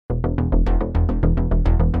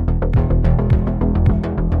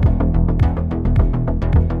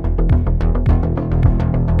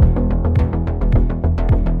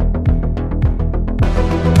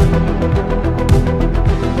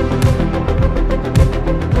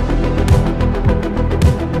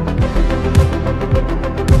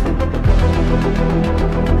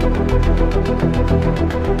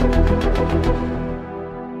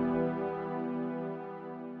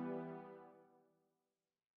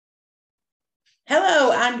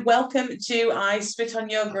Hello and welcome to I Spit on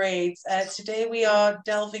Your Grades. Today we are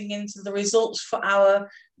delving into the results for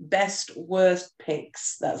our best worst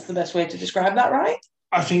picks. That's the best way to describe that, right?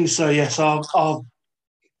 I think so, yes. Our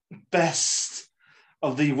best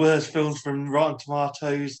of the worst films from Rotten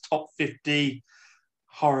Tomatoes, top 50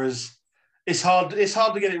 horrors. It's hard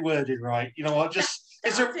to get it worded right. You know what?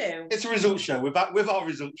 It's a result show. We're back with our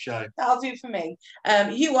result show. That'll do for me.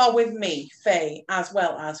 You are with me, Faye, as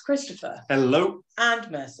well as Christopher. Hello. And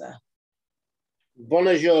Mercer.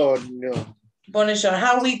 Buongiorno. Bonjour.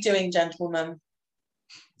 How are we doing, gentlemen?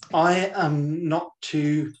 I am not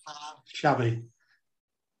too shabby.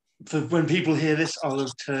 For when people hear this, I'll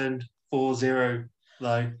have turned 40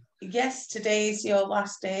 though. Yes, today's your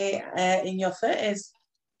last day in your 30s.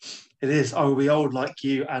 It is. I will be old like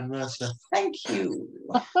you and Mercer. Thank you.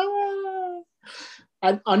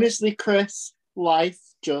 And honestly, Chris, life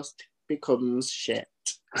just becomes shit.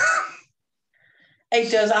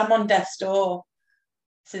 It does. I'm on death's door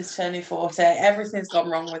since turning 40. Everything's gone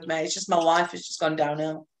wrong with me. It's just my life has just gone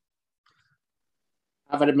downhill.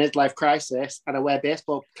 I've had a midlife crisis and I wear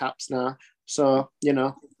baseball caps now. So,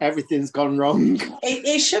 everything's gone wrong.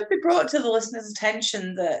 It should be brought to the listener's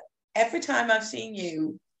attention that every time I've seen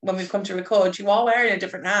you, when we've come to record, you are wearing a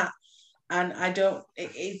different hat. And I don't...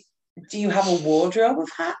 do you have a wardrobe of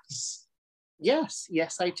hats? Yes,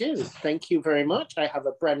 I do. Thank you very much. I have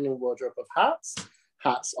a brand new wardrobe of hats.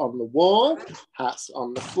 Hats on the wall, hats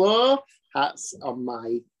on the floor, hats on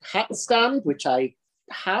my hat stand, which I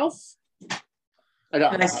have. I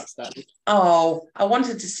don't have a hat stand. Oh, I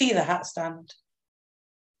wanted to see the hat stand.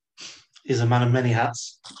 He's a man of many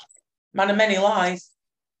hats. Man of many lies.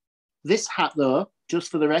 This hat, though, just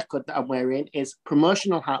for the record that I'm wearing, is a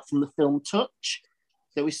promotional hat from the film Touch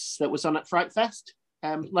that was on at Fright Fest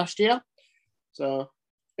last year. So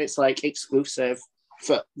it's like exclusive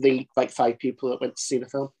for the 5 people that went to see the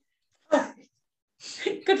film.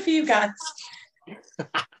 Good for you guys.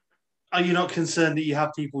 Are you not concerned that you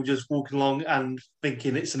have people just walking along and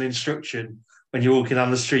thinking it's an instruction when you're walking down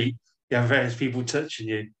the street? You have various people touching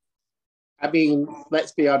you. I mean,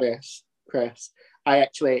 let's be honest, Chris. I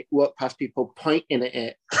actually walk past people pointing at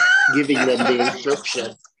it, giving them the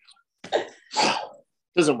instruction.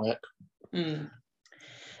 Doesn't work.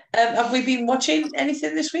 Have we been watching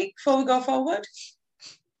anything this week before we go forward?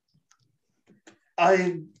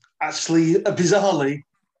 I actually, bizarrely,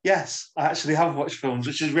 yes, I actually have watched films,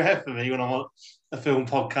 which is rare for me when I'm on a film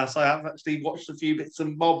podcast. I have actually watched a few bits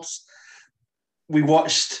and bobs. We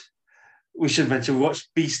should mention, we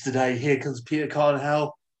watched Beast today. Here Comes Peter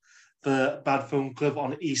Carnell, the Bad Film Club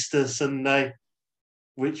on Easter Sunday,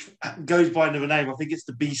 which goes by another name. I think it's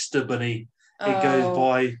the Beaster Bunny. It goes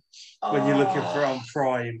by when you're looking for it on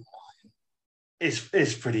Prime.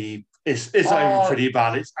 It's pretty. It's not even pretty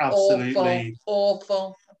bad. It's absolutely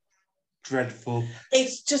awful, dreadful.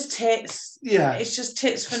 It's just tits. Yeah, it's just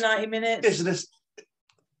tits for 90 minutes.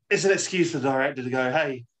 It's an excuse for the director to go,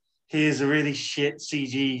 "Hey, here's a really shit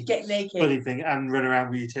CG get naked bunny thing and run around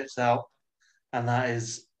with your tits out," and that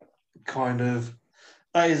is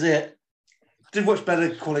it. Did watch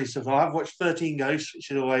better quality stuff. I've watched 13 Ghosts, which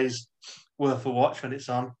is always worth a watch when it's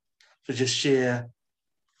on, for just sheer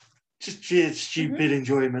stupid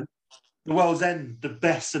enjoyment. The World's End, the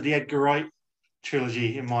best of the Edgar Wright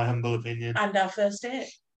trilogy, in my humble opinion. And our first date.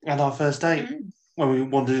 When we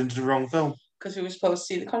wandered into the wrong film. Because we were supposed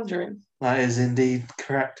to see The Conjuring. That is indeed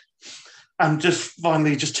correct. And just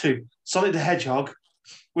finally, just 2. Sonic the Hedgehog,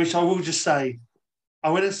 which I will just say, I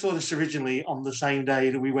went and saw this originally on the same day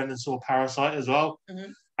that we went and saw Parasite as well.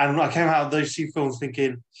 And I came out of those 2 films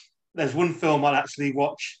thinking, there's one film I'd actually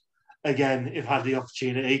watch again if I had the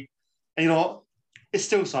opportunity. And you know what? It's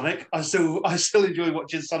still Sonic. I still enjoy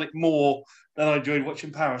watching Sonic more than I enjoyed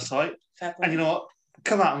watching Parasite. And you know what?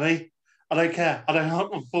 Come at me. I don't care.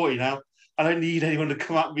 I'm 40 now. I don't need anyone to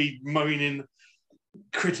come at me moaning,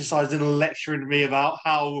 criticising and lecturing me about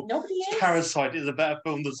how Parasite is a better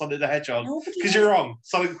film than Sonic the Hedgehog. Because you're wrong.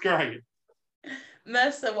 Sonic's great.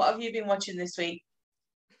 Mercer, what have you been watching this week?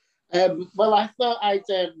 Well, I thought I'd,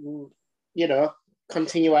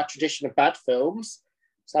 continue our tradition of bad films.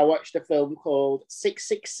 So I watched a film called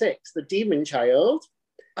 666, The Demon Child,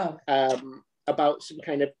 about some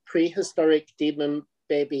kind of prehistoric demon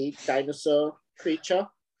baby dinosaur creature.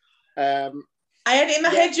 I had it in my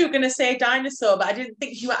head you were going to say dinosaur, but I didn't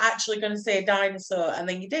think you were actually going to say dinosaur, and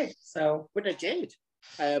then you did. So, but I did.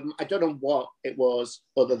 I don't know what it was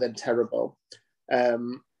other than terrible.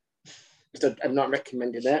 So I'm not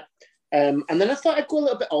recommending it. And then I thought I'd go a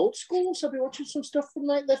little bit old school, so I'll be watching some stuff from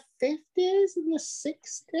like the 50s and the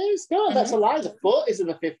 60s. No, that's a lie. The 40s and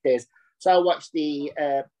the 50s. So I watched the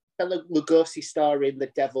Bela Lugosi starring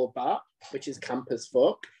The Devil Bat, which is camp as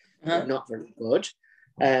fuck, Uh-huh. not very good.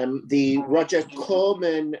 The Roger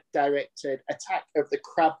Corman directed Attack of the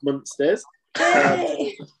Crab Monsters.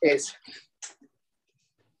 It's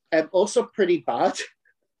also pretty bad,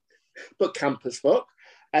 but camp as fuck.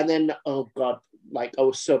 And then, oh God, like, I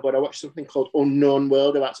was so good. I watched something called Unknown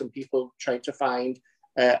World about some people trying to find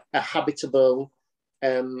a habitable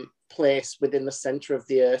place within the center of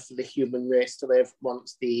the earth for the human race to live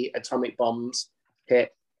once the atomic bombs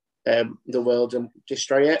hit the world and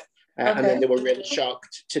destroy it. And then they were really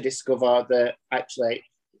shocked to discover that actually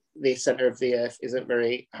the center of the earth isn't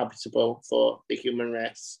very habitable for the human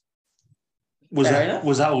race. Was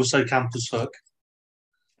that also camp as fuck?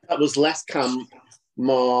 That was less camp,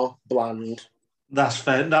 more bland. That's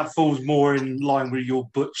fair. That falls more in line with your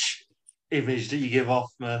butch image that you give off,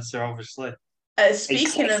 Mercer, obviously.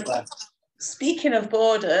 Speaking of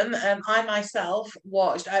boredom, I myself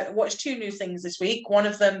watched two new things this week. One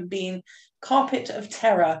of them being Carpet of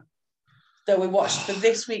Terror, that we watched for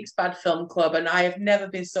this week's Bad Film Club, and I have never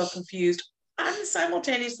been so confused and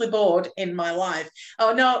simultaneously bored in my life.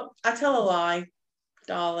 Oh no, I tell a lie,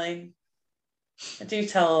 darling. I do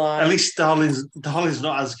tell a lie. At least Darling's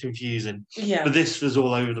not as confusing. Yeah. But this was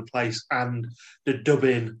all over the place, and the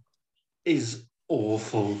dubbing is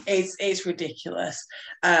awful. It's ridiculous.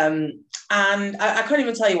 And I can't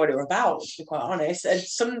even tell you what it was about, to be quite honest. And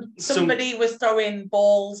somebody was throwing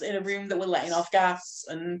balls in a room that were letting off gas,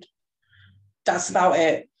 and that's about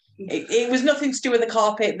it. It was nothing to do with the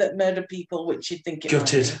carpet that murdered people, which you'd think it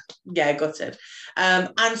Gutted. might be. Yeah, gutted.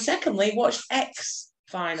 And secondly, watched X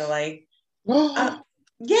finally.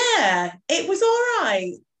 Yeah, it was all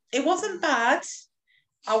right. It wasn't bad.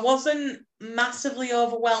 I wasn't massively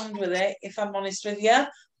overwhelmed with it, if I'm honest with you,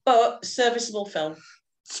 but serviceable film.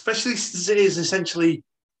 Especially since it is essentially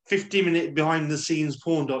 50-minute behind-the-scenes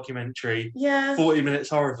porn documentary, Yeah. 40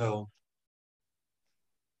 minutes horror film.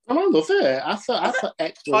 And I love it. I thought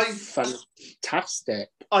X was fantastic.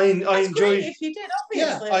 I That's enjoyed. great if you did,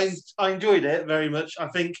 obviously. Yeah, I enjoyed it very much. I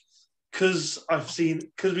think because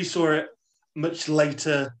we saw it much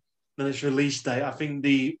later than its release date. I think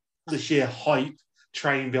the sheer hype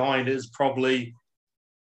train behind it is probably.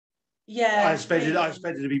 Yeah. I expected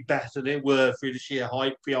it to be better than it were through the sheer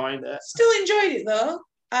hype behind it. Still enjoyed it though,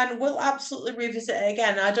 and we'll absolutely revisit it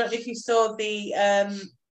again. I don't know if you saw the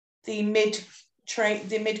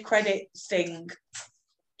mid-credit sting.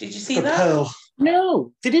 Did you see The that? Pearl.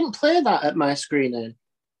 No, they didn't play that at my screening.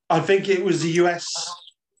 I think it was the US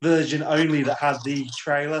version only that had the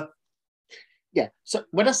trailer. Yeah. So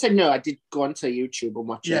when I said no, I did go onto YouTube and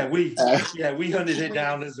watch it. We hunted it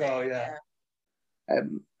down as well. Yeah.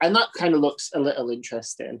 And that kind of looks a little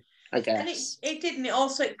interesting, I guess. And it didn't. It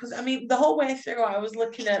also, because I mean, the whole way through, I was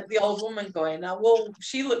looking at the old woman going, "Now, well,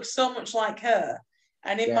 she looks so much like her,"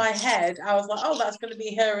 and in my head, I was like, "Oh, that's going to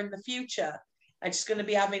be her in the future." I'm just going to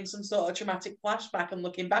be having some sort of traumatic flashback and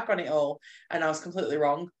looking back on it all. And I was completely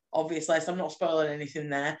wrong, obviously, so I'm not spoiling anything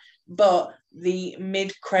there. But the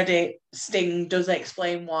mid-credit sting does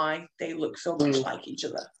explain why they look so much like each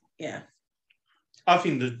other. Yeah. I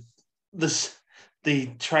think the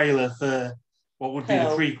trailer for what would be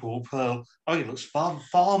the prequel, Pearl, I think it looks far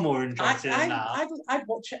more interesting than that. I'd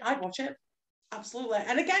watch it. Absolutely.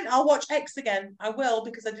 And again, I'll watch X again. I will,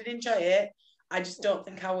 because I did enjoy it. I just don't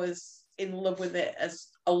think I was in love with it as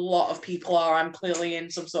a lot of people are. I'm clearly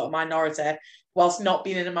in some sort of minority, whilst not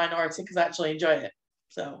being in a minority, because I actually enjoy it.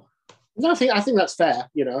 So no, I think that's fair.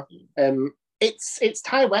 You know, it's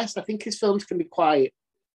Ty West. I think his films can be quite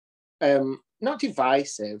not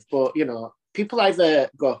divisive, but you know, people either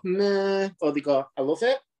go meh or they go I love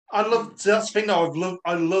it. That's the thing though.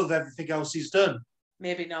 I love everything else he's done.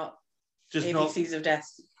 Maybe not. Just ABCs of Death.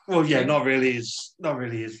 Well, yeah, not really his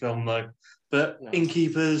film though. But no.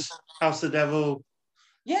 Innkeepers, House of the Devil,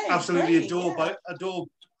 absolutely adore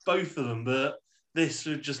both of them. But this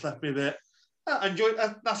just left me a bit. I enjoyed.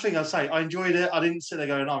 That's the thing I'd say. I enjoyed it. I didn't sit there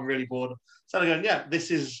going, "I'm really bored." So I going, "Yeah,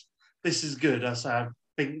 this is good." I say, I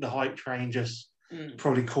think the hype train just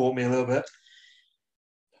probably caught me a little bit.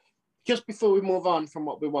 Just before we move on from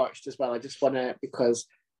what we watched as well, I just want to, because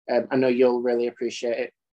I know you'll really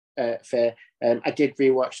appreciate it, Faye. I did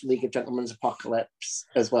rewatch League of Gentlemen's Apocalypse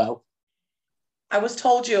as well. I was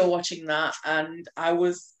told you were watching that, and I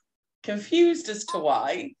was confused as to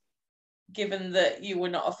why, given that you were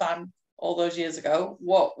not a fan all those years ago.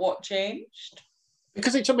 What changed?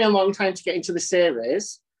 Because it took me a long time to get into the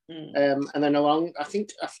series, and then I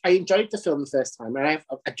think I enjoyed the film the first time, and I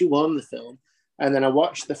do own the film, and then I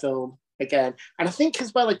watched the film again, and I think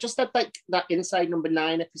as well I just had like that Inside Number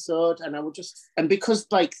 9 episode, and because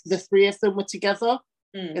like the three of them were together,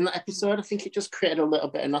 in that episode. I think it just created a little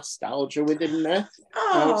bit of nostalgia within me. And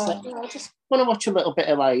I was like, I just want to watch a little bit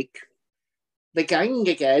of like the gang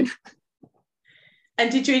again.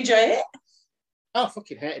 And did you enjoy it? Oh, I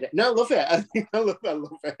fucking hated it. No, I love it. I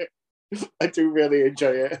love it. I do really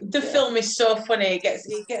enjoy it. The film is so funny.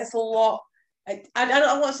 It gets a lot. I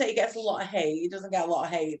don't want to say it gets a lot of hate. It doesn't get a lot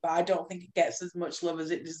of hate, but I don't think it gets as much love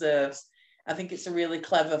as it deserves. I think it's a really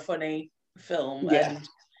clever, funny film, and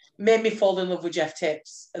made me fall in love with Jeff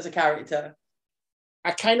Tips as a character.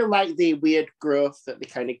 I kind of like the weird growth that they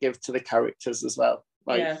kind of give to the characters as well.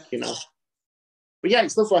 Like, you know. But yeah,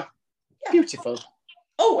 it's lovely. Yeah. Beautiful.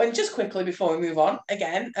 Oh, and just quickly before we move on,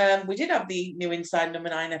 again, we did have the new Inside Number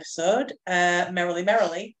 9 episode, Merrily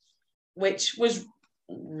Merrily, which was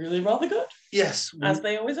really rather good. Yes. As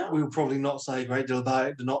they always are. We'll probably not say a great deal about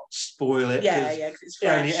it, to not spoil it. Yeah, because it's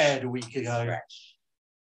fresh. It only aired a week ago.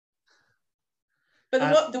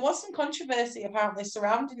 But there was some controversy apparently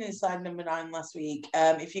surrounding Inside Number 9 last week.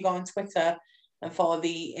 If you go on Twitter and follow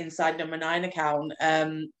the Inside Number 9 account,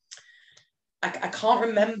 I can't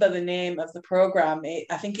remember the name of the program.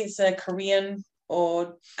 I think it's a Korean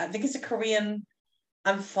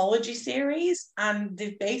anthology series, and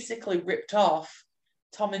they've basically ripped off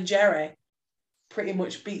Tom and Jerry pretty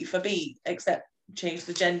much beat for beat, except change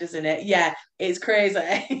the genders in it. Yeah, it's crazy.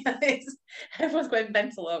 Everyone's going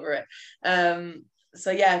mental over it.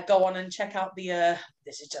 So yeah, go on and check out the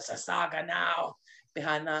This Is Just a Saga Now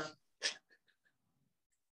behind that.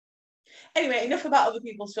 Anyway, enough about other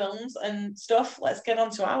people's films and stuff. Let's get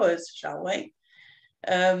on to ours, shall we?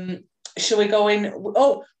 Shall we go in?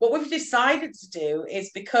 Oh, what we've decided to do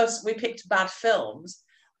is, because we picked bad films,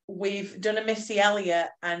 we've done a Missy Elliott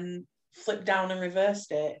and flipped down and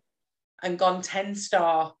reversed it and gone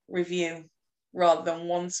 10-star review rather than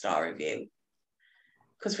 1-star review.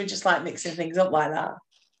 Because we just like mixing things up like that.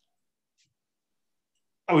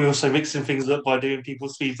 Are we also mixing things up by doing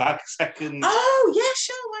people's feedback seconds? Oh, yeah,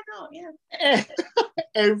 sure, why not? Yeah.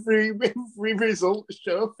 every result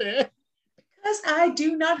show there. Because I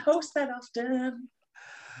do not host that often.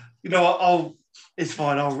 You know what? It's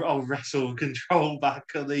fine. I'll wrestle control back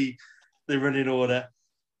on the running order.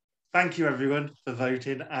 Thank you, everyone, for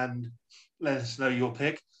voting and let us know your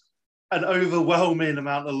pick. An overwhelming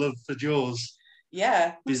amount of love for Jaws.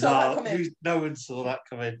 Yeah, bizarre. No one saw that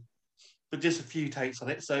coming. But just a few takes on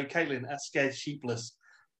it. So, Caitlin, at Scared Sheepless,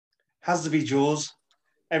 has to be Jaws.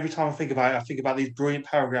 Every time I think about it, I think about these brilliant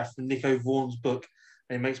paragraphs from Nico Vaughan's book,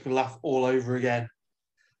 and it makes me laugh all over again.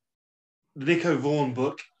 The Nico Vaughan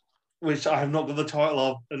book, which I have not got the title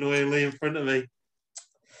of, annoyingly, in front of me.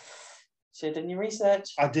 Should have done your research.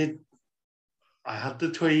 I did. I had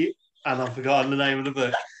the tweet, and I've forgotten the name of the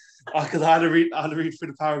book. Because I had to read through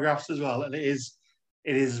the paragraphs as well, and it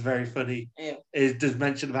is very funny. Yeah. It does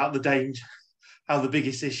mention about the danger, how the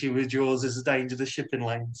biggest issue with Jaws is the danger of the shipping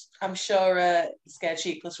lanes. I'm sure Scared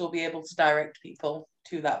Sheepless will be able to direct people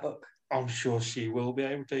to that book. I'm sure she will be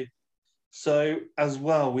able to. So, as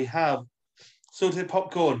well, we have Salted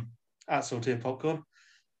Popcorn, at Salted Popcorn,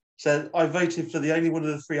 said, I voted for the only one of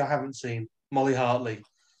the three I haven't seen, Molly Hartley,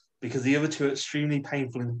 because the other two are extremely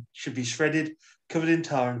painful and should be shredded, covered in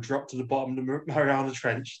tar and dropped to the bottom of the Mariana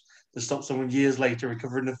Trench to stop someone years later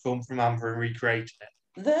recovering the film from amber and recreating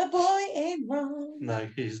it. The boy ain't wrong. No,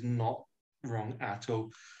 he's not wrong at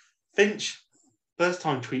all. Finch, first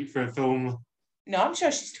time tweet for a film. No, I'm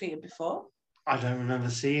sure she's tweeted before. I don't remember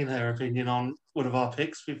seeing her opinion on one of our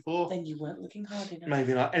picks before. Then you weren't looking hard enough.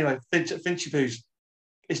 Maybe not. Anyway, Finchy Poos.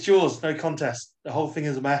 It's Jaws, no contest. The whole thing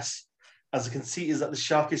is a mess. As the conceit is that the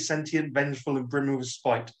shark is sentient, vengeful, and brimming with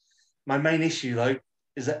spite. My main issue, though,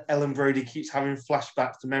 is that Ellen Brody keeps having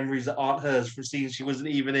flashbacks to memories that aren't hers from scenes she wasn't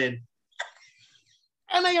even in.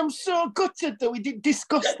 And I am so gutted that we didn't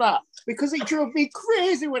discuss that, because it drove me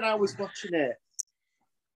crazy when I was watching it.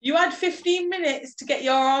 You had 15 minutes to get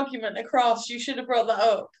your argument across. You should have brought that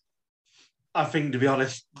up. I think, to be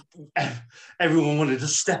honest, everyone wanted to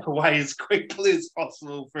step away as quickly as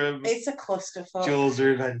possible from It's a clusterfuck. Jaws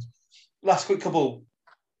Revenge. Last quick couple.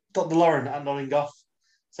 Dr. Lauren at Nottingham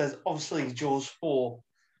says, obviously, Jaws 4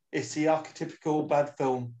 is the archetypical bad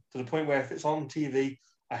film to the point where if it's on TV,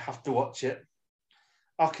 I have to watch it.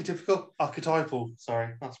 Archetypal,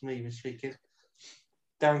 sorry, that's me misspeaking.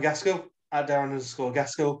 Darren Gaskell at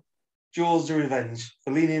Darren_Gaskell. Jaws The Revenge,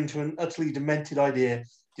 for leaning into an utterly demented idea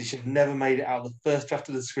that should have never made it out of the first draft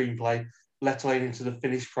of the screenplay, let alone into the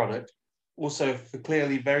finished product. Also, for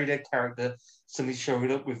clearly very dead character suddenly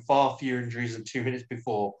showing up with far fewer injuries than 2 minutes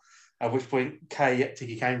before, at which point Kay at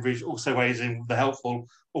Tiki Cambridge also weighs in with the helpful,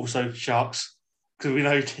 also sharks, because we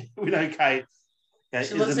know Kay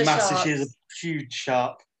is a massive, she is a huge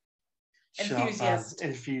shark. Enthusiast.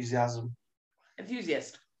 Enthusiasm.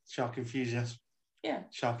 Enthusiast. Shark enthusiast. Yeah.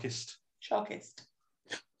 Sharkist. Sharkist.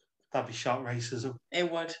 That'd be shark racism. It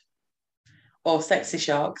would. Or sexy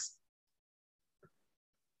sharks.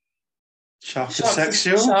 Sharks are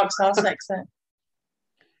sexual. Sharks are sexy.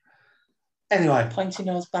 Anyway. Pointy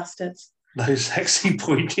nose bastards. Those sexy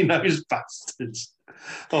pointy nose bastards.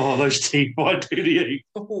 Oh, those teeth, why do you?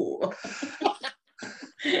 Ooh.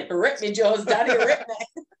 Rip me, Jaws, Daddy, rip me.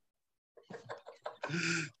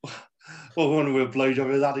 Well, one with a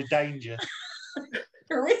blowjob is added danger.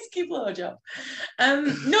 A risky blowjob. No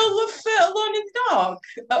love for Alone in the Dark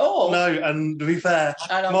at all. No, and to be fair,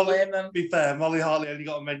 I don't blame them. To be fair, Molly Hartley only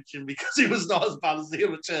got a mention because it was not as bad as the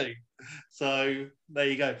other two. So there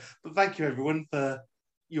you go. But thank you everyone for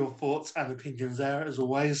your thoughts and opinions there, as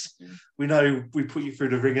always. We know we put you through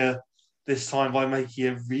the ringer this time by making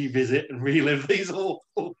you revisit and relive these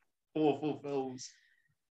awful films.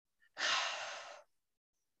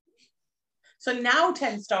 So now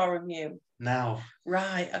 10-star review. Now.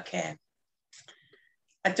 Right, okay.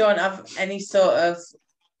 I don't have any sort of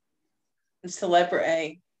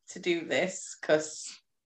celebrity to do this because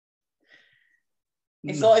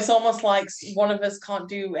it's almost like one of us can't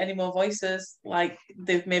do any more voices. Like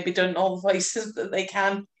they've maybe done all the voices that they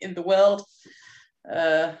can in the world.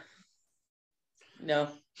 No,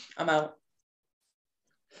 I'm out.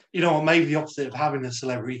 You know what? Maybe the opposite of having a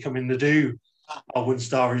celebrity come in to do our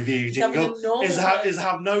 1-star review jingle is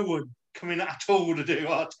have no one come in at all to do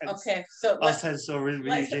our 10-star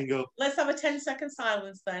review jingle. Let's have a 10-second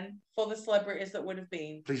silence then for the celebrities that would have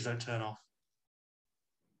been. Please don't turn off.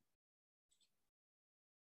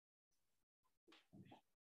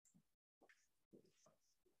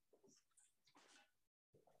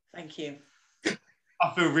 Thank you.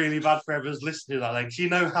 I feel really bad for whoever's listening to that. Like, you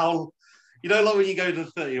know like when you go to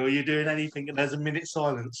the 30 or you're doing anything and there's a minute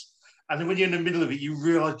silence, and then when you're in the middle of it, you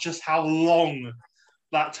realise just how long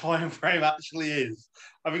that time frame actually is.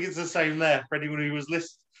 I think it's the same there for anyone who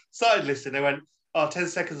was started listening. They went, 10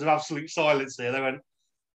 seconds of absolute silence here. They went,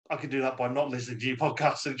 I could do that by not listening to your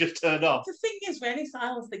podcast and just turn off. The thing is, with any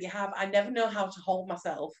silence that you have, I never know how to hold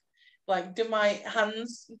myself. Like, do my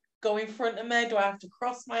hands go in front of me? Do I have to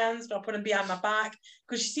cross my hands? Do I put them behind my back?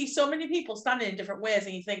 Because you see so many people standing in different ways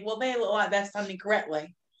and you think, well, they look like they're standing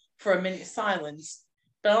correctly for a minute's silence.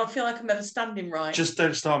 But I don't feel like I'm ever standing right. Just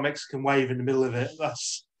don't start a Mexican wave in the middle of it.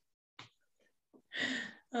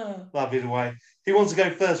 That'd be the way. Who wants to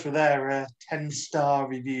go first for their 10-star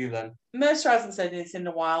review then? Mercer hasn't said anything in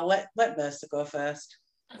a while. Let Mercer go first.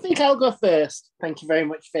 I think I'll go first. Thank you very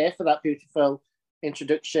much, Faye, for that beautiful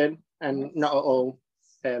introduction and not at all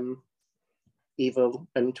evil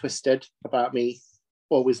and twisted about me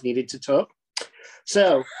always needed to talk.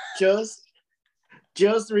 So, Joe's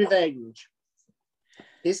Revenge.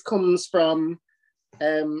 This comes from,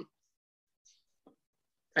 I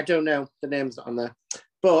don't know, the name's not on there,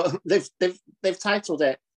 but they've titled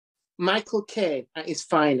it Michael Caine at his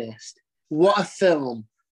finest. What a film.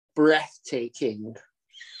 Breathtaking.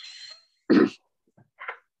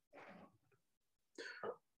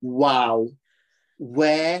 Wow.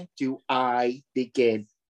 Where do I begin?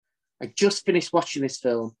 I just finished watching this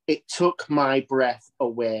film. It took my breath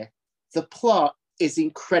away. The plot is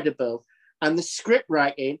incredible, and the script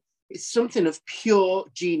writing is something of pure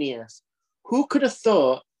genius. Who could have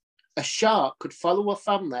thought a shark could follow a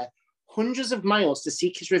family hundreds of miles to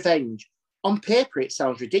seek his revenge? On paper, it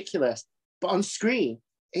sounds ridiculous, but on screen,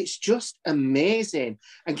 it's just amazing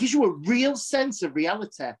and gives you a real sense of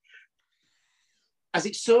reality, as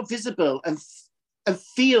it's so visible and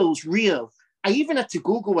feels real. I even had to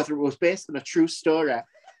Google whether it was based on a true story.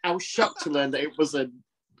 I was shocked to learn that it wasn't,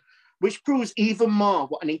 which proves even more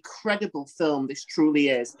what an incredible film this truly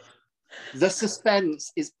is. The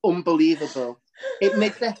suspense is unbelievable. It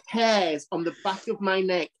made the hairs on the back of my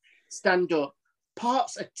neck stand up.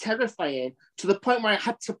 Parts are terrifying to the point where I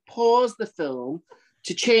had to pause the film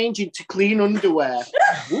to change into clean underwear.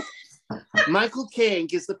 Michael Caine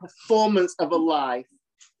gives the performance of a life.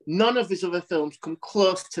 None of his other films come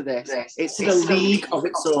close to this. It's in a league of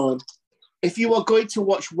its own. If you are going to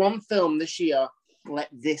watch one film this year, let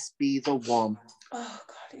this be the one. Oh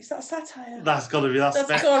God, is that satire? That's got to be. That's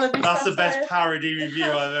the best parody review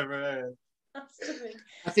I've ever heard.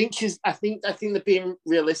 I think they're being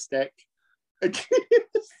realistic. Oh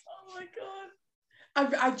my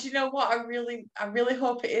God. Do you know what? I really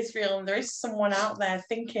hope it is real, and there is someone out there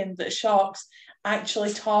thinking that sharks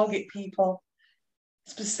actually target people,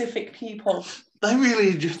 specific people. They've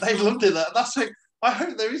loved it. That's like, I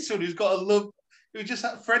hope there is someone who's got a love, who just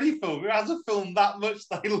had for any film, who has a film that much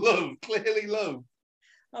they clearly love.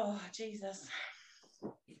 Oh Jesus!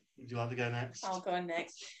 Would you like to go next? I'll go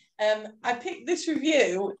next. I picked this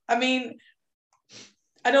review. I mean,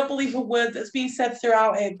 I don't believe a word that's been said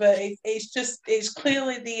throughout it, but it's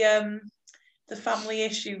clearly the family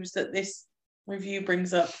issues that this review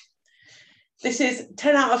brings up. This is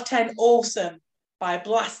 10 out of 10 awesome by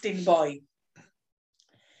Blasting Boy.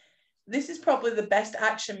 This is probably the best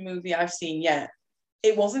action movie I've seen yet.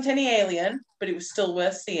 It wasn't any Alien, but it was still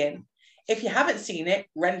worth seeing. If you haven't seen it,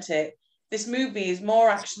 rent it. This movie is more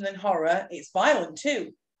action than horror. It's violent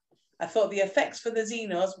too. I thought the effects for the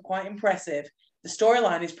Xenos were quite impressive. The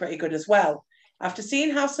storyline is pretty good as well. After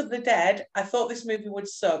seeing House of the Dead, I thought this movie would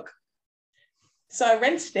suck. So I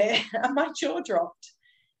rented it and my jaw dropped.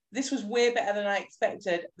 This was way better than I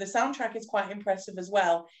expected. The soundtrack is quite impressive as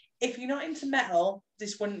well. If you're not into metal,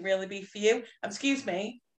 this wouldn't really be for you. Excuse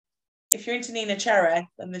me, if you're into Nina Cherry,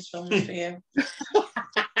 then this film is for you.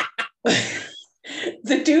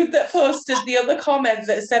 The dude that posted the other comment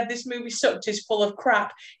that said this movie sucked is full of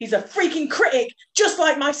crap. He's a freaking critic, just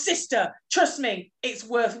like my sister. Trust me, it's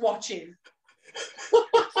worth watching.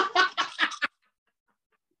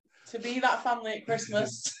 To be that family at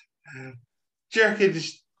Christmas. Do you reckon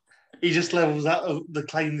he just levels out the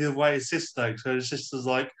claim the other way his sister? So his sister's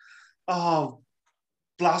like, oh,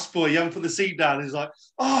 Blast Boy, you haven't put the seat down. He's like,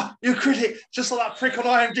 oh, you're a critic, just like that prick on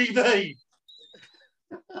IMDb.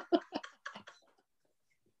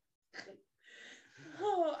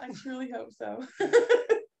 Oh, I truly hope so.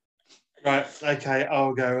 Right, okay,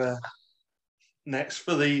 I'll go next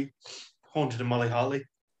for the Haunted of Molly Hartley.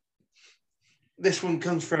 This one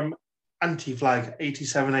comes from Anti-Flag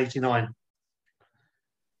 8789.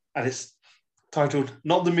 And it's titled,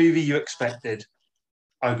 Not the Movie You Expected.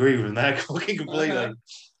 I agree with him there, completely. Uh-huh.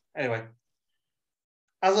 Anyway,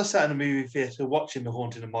 as I sat in a movie theatre watching The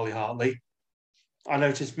Haunted of Molly Hartley, I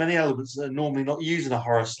noticed many elements that are normally not used in a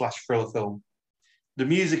horror/thriller film. The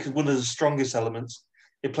music is one of the strongest elements.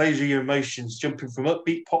 It plays with your emotions, jumping from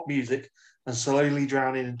upbeat pop music and slowly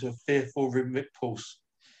drowning into a fearful rhythmic pulse.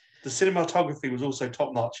 The cinematography was also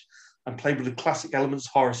top-notch and played with the classic elements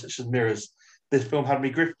of horror such as mirrors. This film had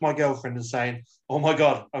me gripping my girlfriend and saying, oh my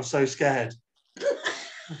God, I'm so scared.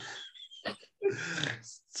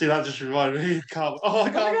 See, that just reminded me. Oh my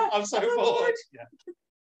God, I'm so bored. Yeah.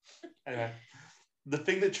 Anyway, the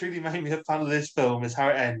thing that truly made me a fan of this film is how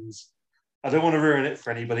it ends. I don't want to ruin it for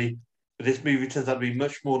anybody, but this movie turns out to be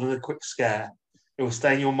much more than a quick scare. It will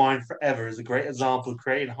stay in your mind forever as a great example of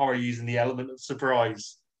creating horror using the element of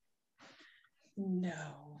surprise. No.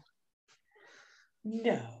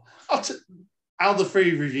 Out of the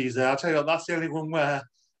 3 reviews there, I'll tell you what, that's the only one where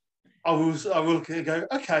I will look at it and go,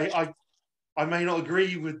 okay, I may not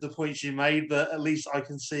agree with the points you made, but at least I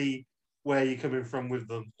can see where you're coming from with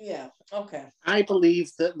them. Yeah, okay. I believe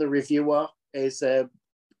that the reviewer is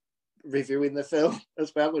reviewing the film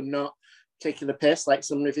as well and not taking the piss like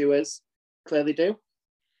some reviewers clearly do.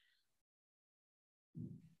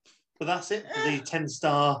 But that's it for the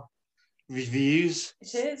 10-star reviews.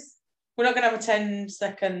 It is. We're not going to have a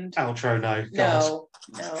 10-second outro, no.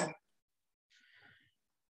 No.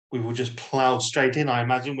 We will just plough straight in, I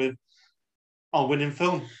imagine, with our winning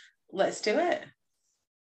film. Let's do it.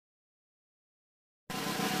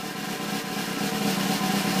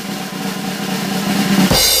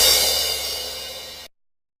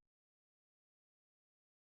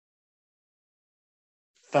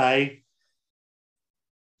 Faye,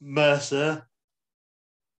 Mercer,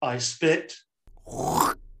 I spit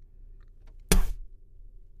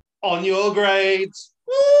on your grades.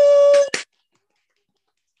 Well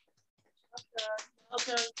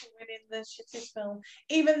done for winning the shittest film.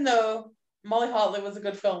 Even though Molly Hartley was a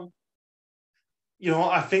good film. You know,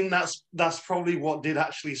 I think that's probably what did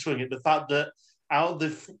actually swing it. The fact that out of the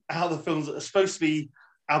films that are supposed to be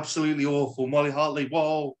absolutely awful, Molly Hartley,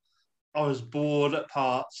 while I was bored at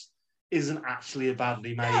parts, isn't actually a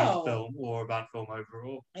badly made film or a bad film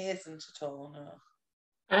overall. It isn't at all, no.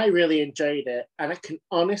 I really enjoyed it, and I can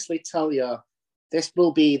honestly tell you, this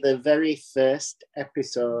will be the very first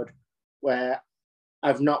episode where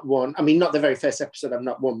I've not won. I mean, not the very first episode I've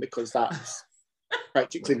not won, because that's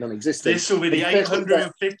practically non-existent. This will be the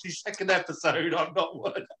 852nd episode I've not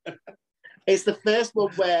won. It's the first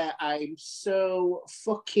one where I'm so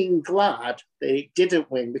fucking glad that it didn't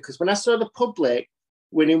win, because when I saw the public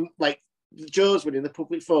winning, like Joe's winning the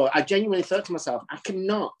public vote, I genuinely thought to myself, I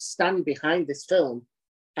cannot stand behind this film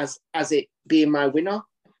as it being my winner.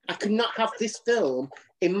 I could not have this film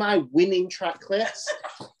in my winning track list.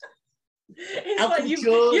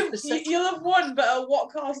 It's like you'll have won, but at what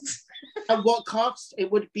cost? At what cost? It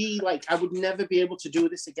would be like I would never be able to do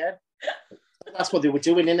this again. That's what they were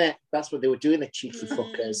doing, innit? That's what they were doing, the cheeky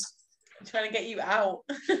fuckers. trying to get you out.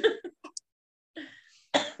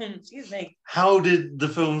 Excuse me. How did the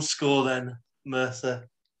film score then, Mercer?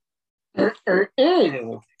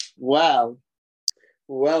 Well.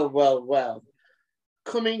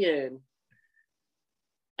 Coming in,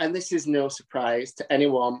 and this is no surprise to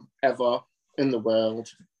anyone ever in the world,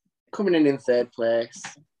 coming in third place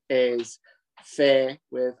is Faye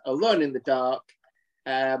with Alone in the Dark,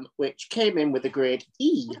 which came in with a grade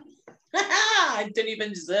E. I didn't even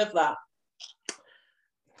deserve that.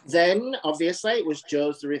 Then, obviously, it was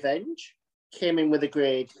Joe's The Revenge, came in with a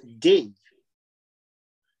grade D.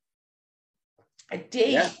 A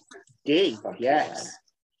D? Yeah. D, yes.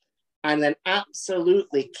 And then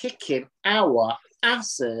absolutely kicking our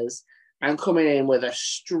asses and coming in with a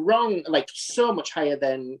strong, like so much higher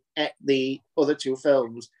than the other two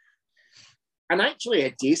films. And actually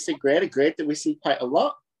a decent grade, a grade that we see quite a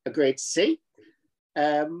lot, a grade C,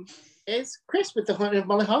 is Chris with The Haunting of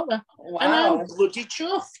Molly Hartler. Wow. And I'm bloody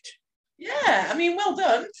chuffed. Yeah, I mean, well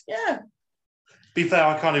done. Yeah. Be fair,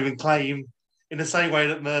 I can't even claim, in the same way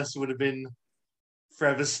that Mercer would have been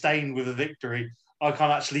forever stained with a victory, I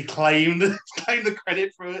can't actually claim the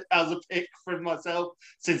credit for it as a pick from myself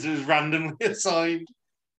since it was randomly assigned.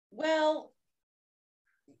 Well,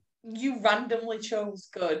 you randomly chose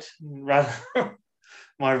good. My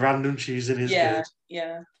random choosing is good.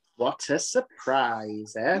 Yeah. What a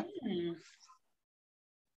surprise, eh?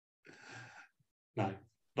 No,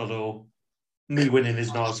 not at all. Me winning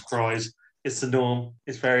is not a surprise. It's the norm.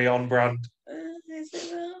 It's very on brand. Is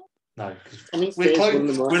it though? No, I mean, we're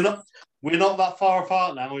close. We're not that far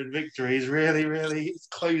apart now with victories. Really, it's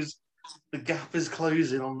close. The gap is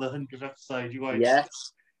closing on the 100th episode. You won't. Yes.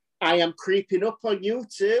 I am creeping up on you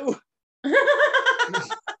too.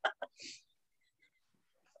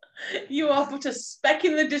 You are but a speck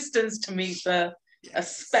in the distance to me, sir. A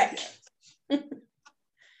speck. You'll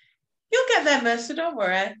get there, Mercer, don't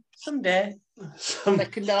worry. Someday.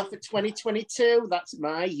 Second half of 2022, that's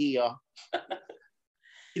my year.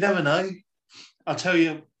 You never know. I'll tell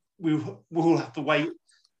you, we'll have to wait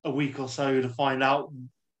a week or so to find out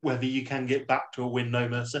whether you can get back to a win, no,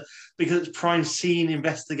 Mercer, because it's Prime Scene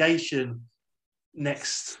Investigation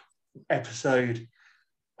next episode.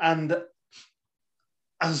 And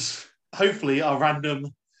as hopefully our random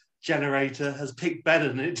generator has picked better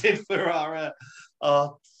than it did for our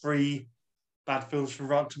 3 bad films from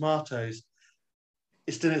Rotten Tomatoes,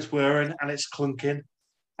 it's done its whirring and it's clunking,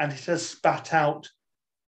 and it has spat out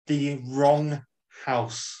The Wrong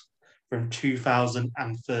House from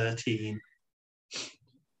 2013.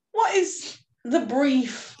 What is the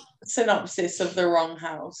brief synopsis of The Wrong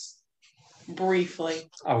House?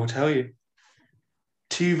 Briefly. I will tell you.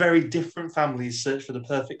 2 very different families search for the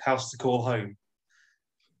perfect house to call home.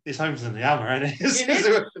 This home's in the hammer, isn't it? It is.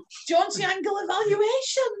 John's angle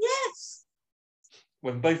evaluation, yes.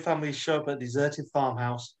 When both families show up at a deserted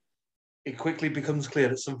farmhouse, it quickly becomes clear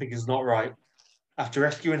that something is not right. After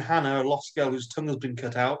rescuing Hannah, a lost girl whose tongue has been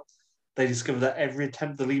cut out, they discover that every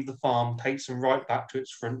attempt to leave the farm takes them right back to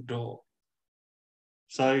its front door.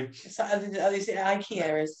 So, are they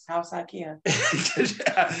IKEA? Is house IKEA?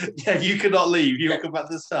 yeah, you cannot leave. You will come back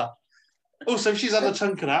to the start. Also, if she's had her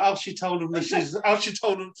tongue cut out, how she told them she's lost? She's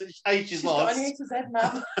got an A to Z,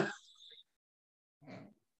 ma'am.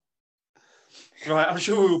 Right, I'm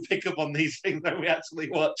sure we will pick up on these things when we actually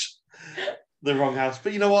watch The Wrong House.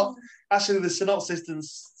 But you know what? Actually, the synopsis didn't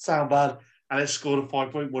sound bad, and it scored a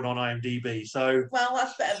 5.1 on IMDb. So, well,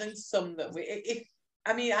 that's better than some that we.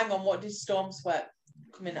 Hang on. What did Storm Sweat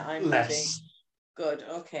come in at IMDb? Less. Good.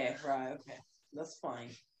 Okay. Right. Okay. That's fine.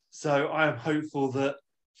 So I am hopeful that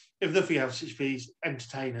if nothing else, it should be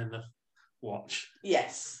entertaining enough watch.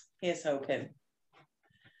 Yes. Here's hoping.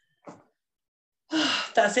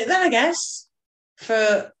 That's it then, I guess,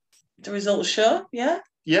 for the results show. Yeah.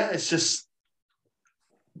 Yeah, it's just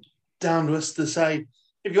down to us to say,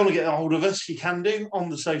 if you want to get a hold of us, you can do on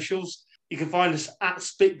the socials. You can find us at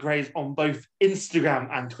SpitGrays on both Instagram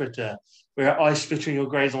and Twitter. We're at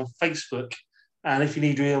iSplitteringYourGrays on Facebook. And if you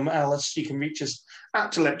need to email us, you can reach us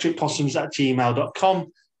at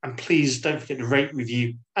electricpossums@gmail.com. And please don't forget to rate,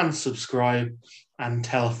 review, and subscribe, and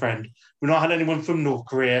tell a friend. We've not had anyone from North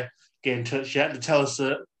Korea get in touch yet to tell us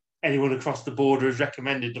that anyone across the border has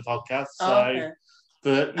recommended the podcast. So, okay.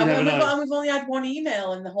 But you never know. And we've only had one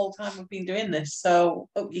email in the whole time we've been doing this, so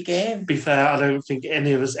up your game. Be fair, I don't think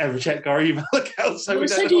any of us ever check our email accounts. So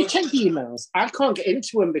do you check the emails? I can't get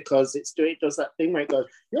into them because it does that thing where it goes,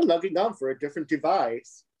 you're logging on for a different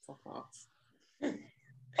device. Fuck off.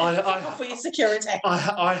 I for your security.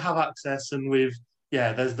 I have access, and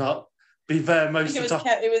there's not Be fair, I most think of the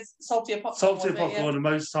time, it was salty popcorn. salty wasn't it? Yeah. popcorn, and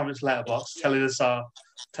most of the time it's letterbox telling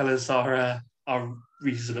us our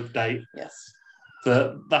recent update. Yes.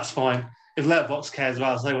 But that's fine. If letterbox cares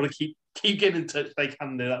about us, they want to keep getting in touch, they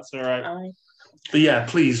can do. That's all right. Aye. But yeah,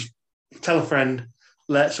 please tell a friend.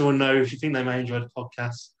 Let someone know if you think they may enjoy the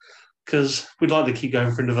podcast, because we'd like to keep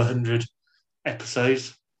going for another 100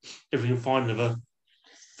 episodes if we can find another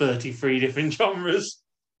 33 different genres.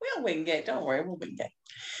 We'll wing it. Don't worry, we'll wing it.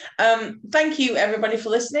 Thank you, everybody, for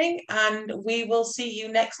listening, and we will see you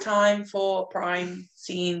next time for Prime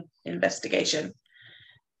Scene Investigation.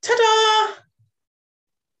 Ta-da!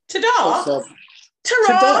 Ta-da! Also,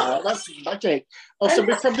 Ta-ra! ta-da! That's magic. Also,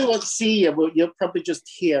 we probably won't see you, but you'll probably just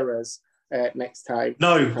hear us next time.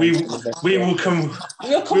 No, we will come. We'll We will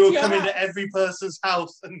to your come into house. every person's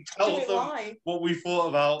house and Do tell it them live. what we thought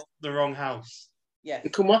about the wrong house. Yes. You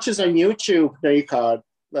can watch us on YouTube. No, you can't.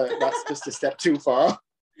 That's just a step too far.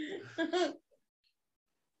 Are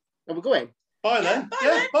we going? Bye then. bye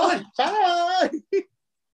Yeah, then. bye. Bye.